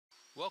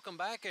Welcome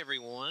back,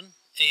 everyone.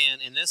 And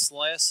in this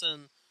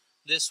lesson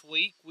this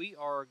week, we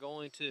are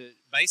going to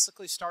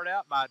basically start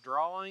out by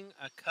drawing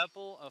a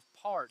couple of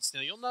parts. Now,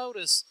 you'll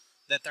notice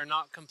that they're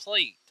not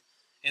complete,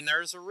 and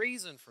there's a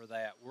reason for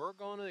that. We're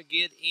going to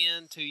get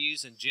into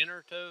using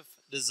generative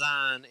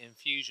design in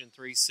Fusion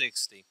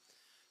 360.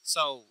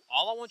 So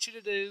all I want you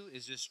to do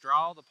is just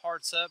draw the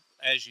parts up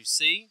as you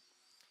see,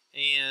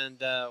 and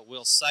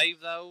we'll save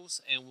those,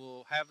 and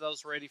we'll have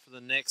those ready for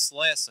the next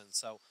lesson.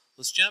 So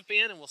let's jump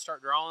in and we'll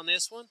start drawing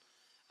this one.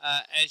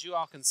 As you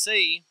all can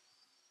see,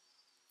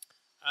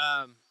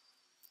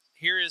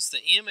 here is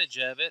the image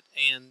of it,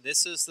 and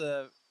this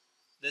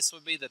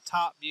would be the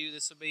top view.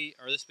 This would be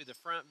the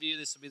front view.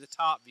 This would be the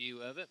top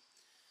view of it.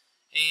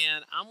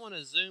 And I'm going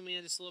to zoom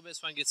in just a little bit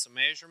so I can get some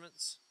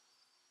measurements.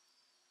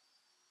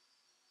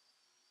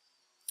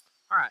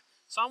 All right.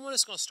 So I'm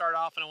just going to start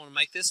off, and I want to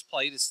make this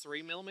plate. It's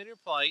 3mm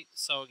plate.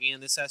 So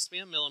again, this has to be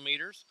in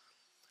millimeters.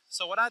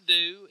 So what I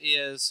do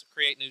is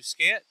create new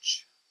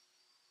sketch.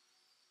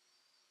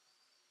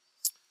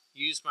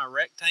 Use my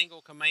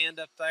rectangle command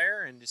up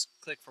there and just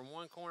click from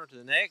one corner to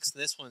the next.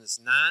 This one is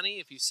 90.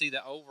 If you see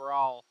the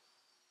overall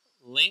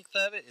length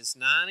of it is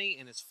 90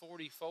 and it's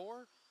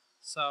 44.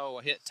 So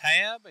I hit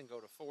tab and go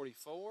to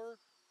 44,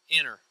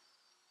 enter.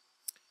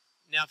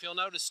 Now if you'll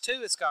notice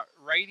too, it's got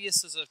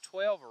radiuses of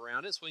 12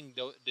 around it, so we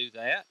can do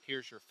that.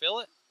 Here's your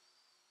fillet.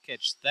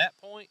 Catch that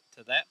point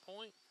to that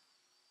point.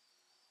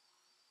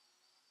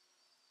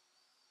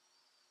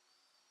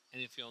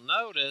 And if you'll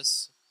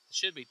notice, it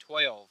should be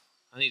 12.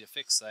 I need to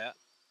fix that.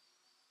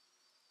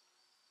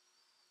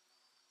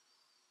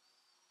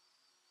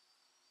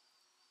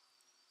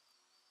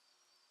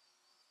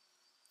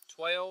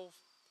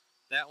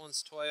 That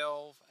one's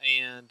 12,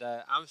 and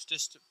I'm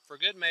just, for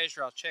good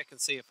measure, I'll check and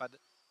see if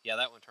yeah,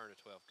 that one turned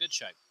to 12. Good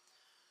shape.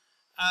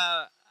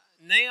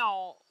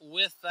 Now,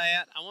 with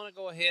that, I want to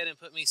go ahead and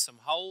put me some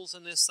holes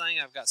in this thing.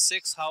 I've got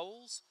 6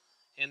 holes,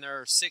 and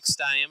they're 6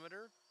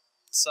 diameter.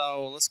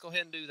 So let's go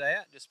ahead and do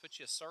that. Just put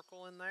you a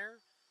circle in there.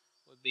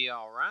 Would be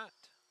all right.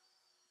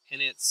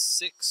 And it's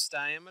 6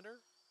 diameter.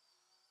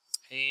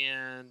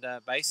 And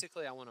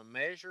basically, I want to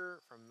measure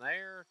from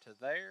there to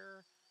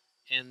there.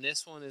 And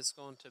this one is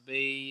going to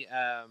be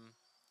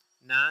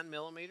 9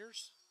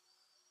 millimeters.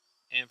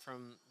 And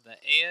from the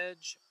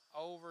edge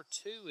over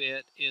to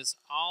it is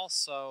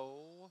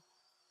also,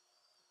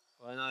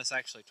 well, no, it's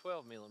actually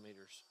 12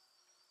 millimeters.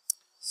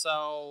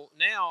 So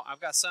now I've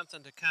got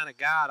something to kind of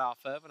guide off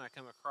of, and I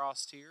come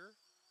across here.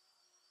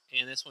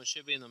 And this one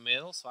should be in the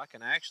middle, so I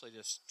can actually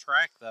just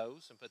track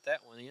those and put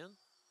that one in.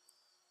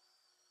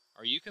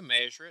 Or you can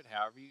measure it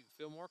however you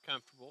feel more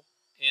comfortable.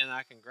 And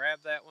I can grab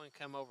that one,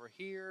 come over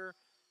here,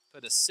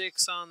 put a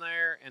 6 on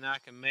there, and I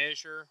can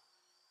measure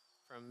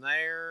from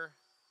there.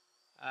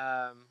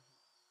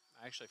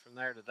 Actually, from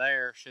there to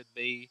there should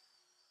be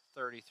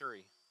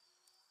 33.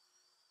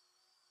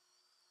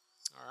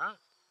 All right.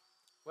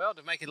 Well,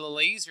 to make it a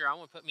little easier, I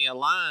want to put me a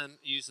line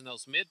using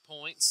those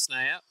midpoint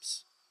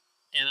snaps.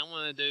 And I'm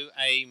going to do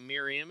a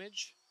mirror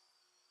image.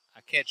 I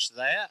catch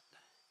that,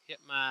 hit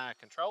my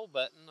control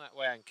button, that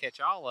way I can catch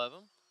all of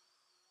them.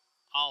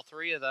 All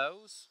 3 of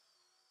those.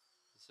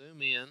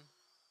 Zoom in,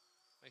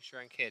 make sure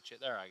I can catch it.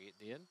 There I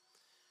did.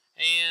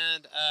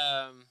 And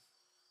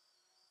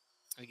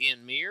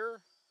again,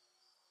 mirror.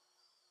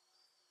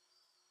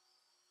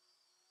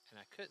 And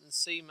I couldn't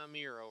see my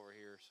mirror over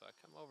here, so I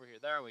come over here.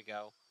 There we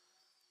go.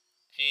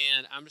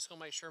 And I'm just going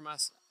to make sure my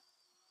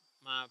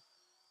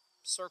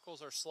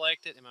circles are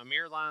selected and my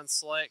mirror line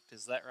select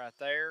is that right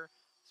there.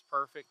 It's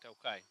perfect.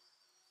 Okay.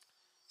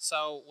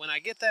 So when I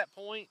get that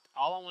point,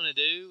 all I want to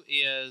do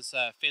is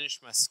finish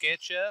my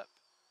sketch up,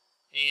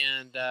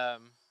 and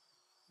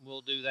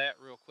we'll do that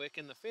real quick.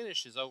 And the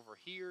finish is over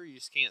here. You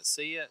just can't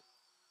see it.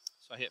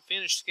 So I hit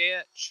finish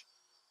sketch.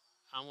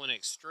 I want to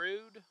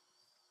extrude.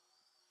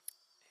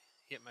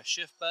 Hit my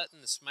shift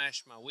button to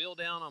smash my wheel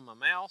down on my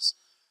mouse.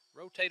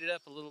 Rotate it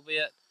up a little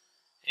bit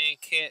and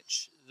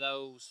catch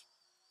those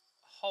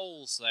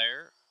holes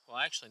there. Well,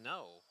 actually,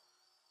 no.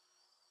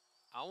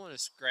 I want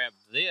to grab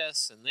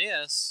this and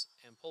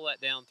pull that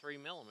down 3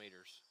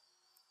 millimeters.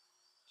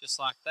 Just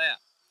like that.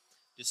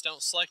 Just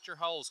don't select your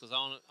holes because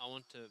I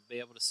want to be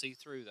able to see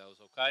through those,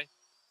 okay?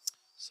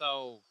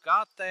 So,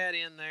 got that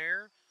in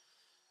there.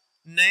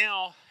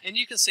 Now, and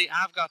you can see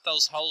I've got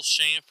those holes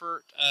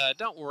chamfered.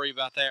 Don't worry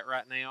about that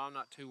right now. I'm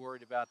not too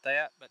worried about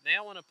that. But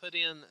now I want to put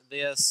in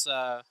this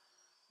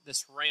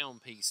this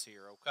round piece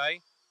here, okay?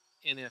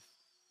 And if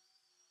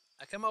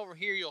I come over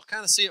here, you'll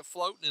kind of see it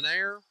floating in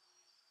air,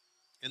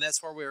 and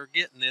that's where we were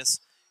getting this.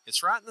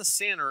 It's right in the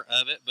center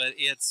of it, but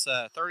it's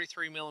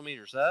 33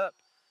 millimeters up,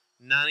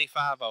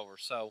 95 over.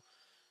 So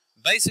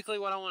basically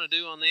what I want to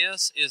do on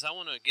this is I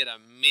want to get a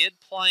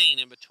mid-plane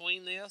in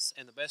between this,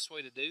 and the best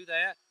way to do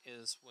that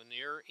is when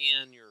you're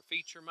in your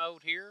feature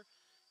mode here,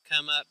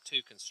 come up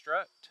to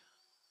construct,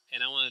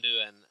 and I want to do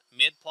a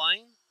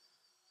mid-plane.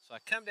 So I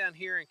come down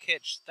here and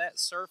catch that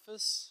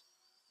surface,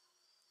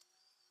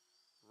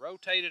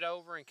 rotate it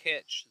over and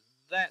catch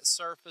that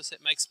surface.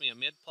 It makes me a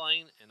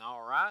mid-plane, and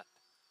all right.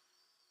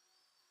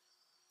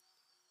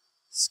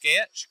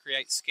 sketch,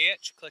 create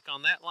sketch, click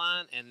on that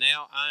line, and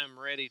now I am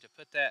ready to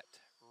put that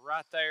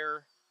right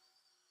there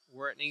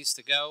where it needs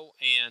to go,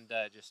 and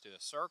just do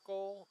a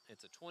circle.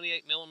 It's a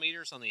 28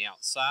 millimeters on the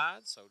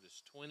outside, so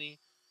just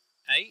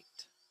 28.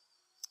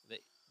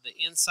 The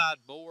inside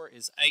bore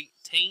is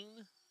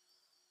 18,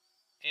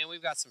 and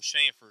we've got some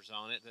chamfers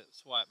on it.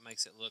 That's why it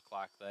makes it look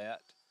like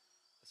that.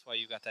 That's why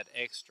you've got that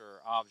extra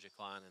object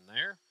line in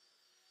there.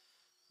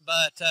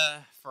 But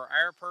for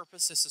our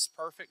purpose, this is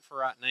perfect for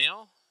right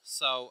now.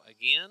 So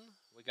again,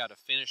 we got to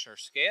finish our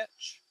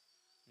sketch.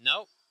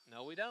 Nope,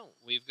 no we don't.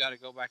 We've got to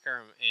go back there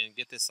and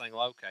get this thing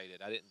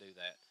located. I didn't do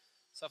that.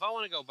 So if I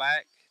want to go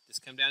back,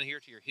 just come down here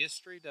to your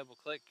history, double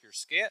click your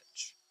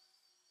sketch.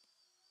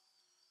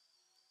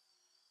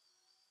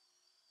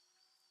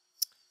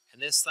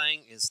 And this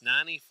thing is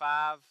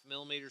 95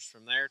 millimeters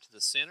from there to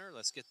the center.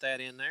 Let's get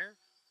that in there.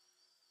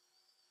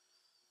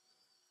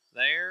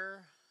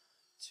 There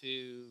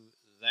to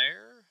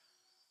there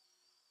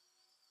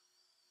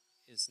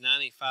is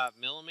 95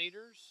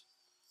 millimeters.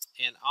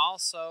 And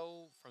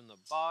also from the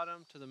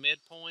bottom to the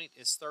midpoint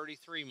is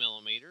 33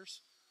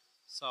 millimeters.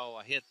 So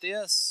I hit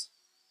this,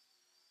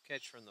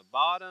 catch from the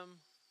bottom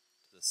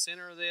to the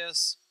center of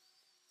this,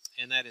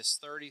 and that is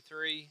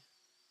 33.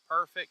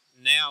 Perfect.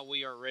 Now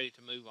we are ready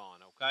to move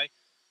on, okay?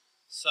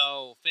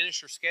 So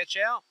finish your sketch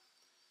out,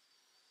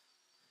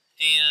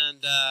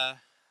 and I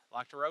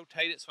like to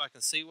rotate it so I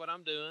can see what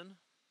I'm doing.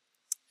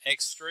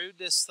 Extrude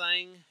this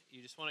thing.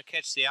 You just want to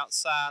catch the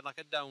outside like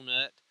a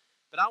donut,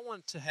 but I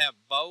want to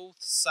have both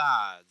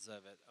sides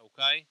of it,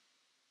 okay?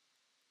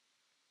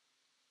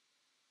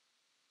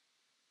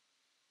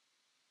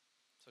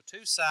 So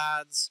two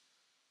sides,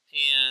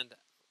 and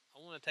I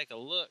want to take a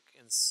look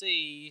and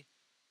see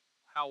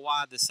how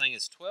wide this thing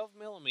is. 12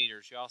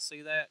 millimeters. Y'all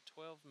see that?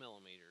 12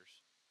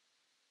 millimeters.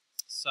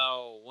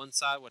 So one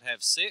side would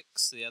have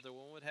 6, the other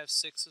one would have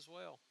 6 as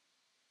well.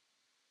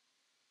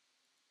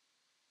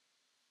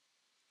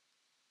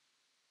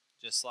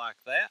 Just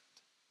like that.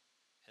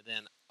 And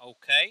then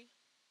OK.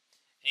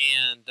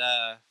 And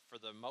for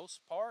the most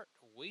part,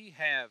 we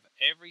have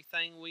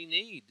everything we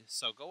need.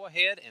 So go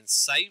ahead and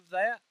save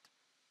that.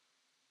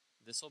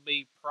 This will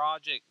be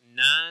project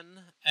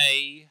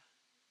 9A-1.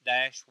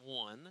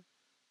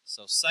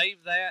 So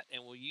save that,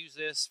 and we'll use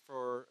this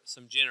for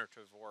some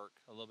generative work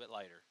a little bit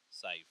later.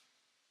 Save.